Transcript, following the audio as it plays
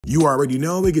You already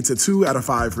know it gets a 2 out of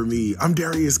 5 for me. I'm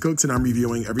Darius Cooks and I'm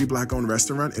reviewing every Black-owned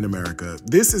restaurant in America.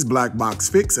 This is Black Box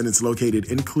Fix and it's located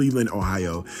in Cleveland,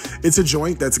 Ohio. It's a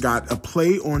joint that's got a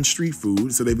play on street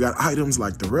food. So they've got items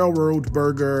like the Railroad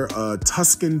Burger, a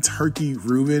Tuscan Turkey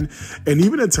Reuben, and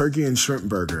even a turkey and shrimp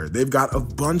burger. They've got a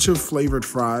bunch of flavored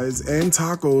fries and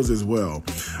tacos as well.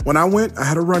 When I went, I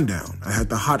had a rundown. I had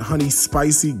the hot honey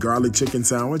spicy garlic chicken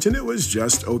sandwich and it was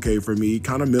just okay for me,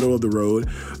 kind of middle of the road.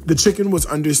 The chicken was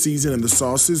under seasoned and the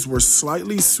sauces were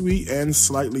slightly sweet and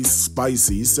slightly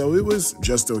spicy, so it was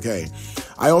just okay.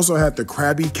 I also had the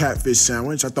Krabby Catfish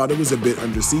sandwich. I thought it was a bit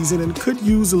under seasoned and could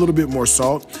use a little bit more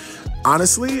salt.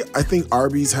 Honestly, I think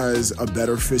Arby's has a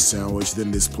better fish sandwich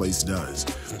than this place does.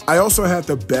 I also had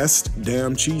the best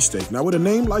damn cheesesteak. Now with a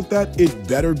name like that, it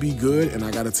better be good, and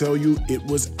I gotta tell you, it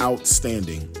was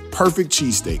outstanding. Perfect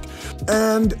cheesesteak.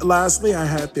 And lastly, I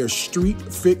had their Street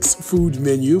Fix food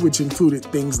menu, which included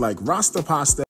things like Rasta pasta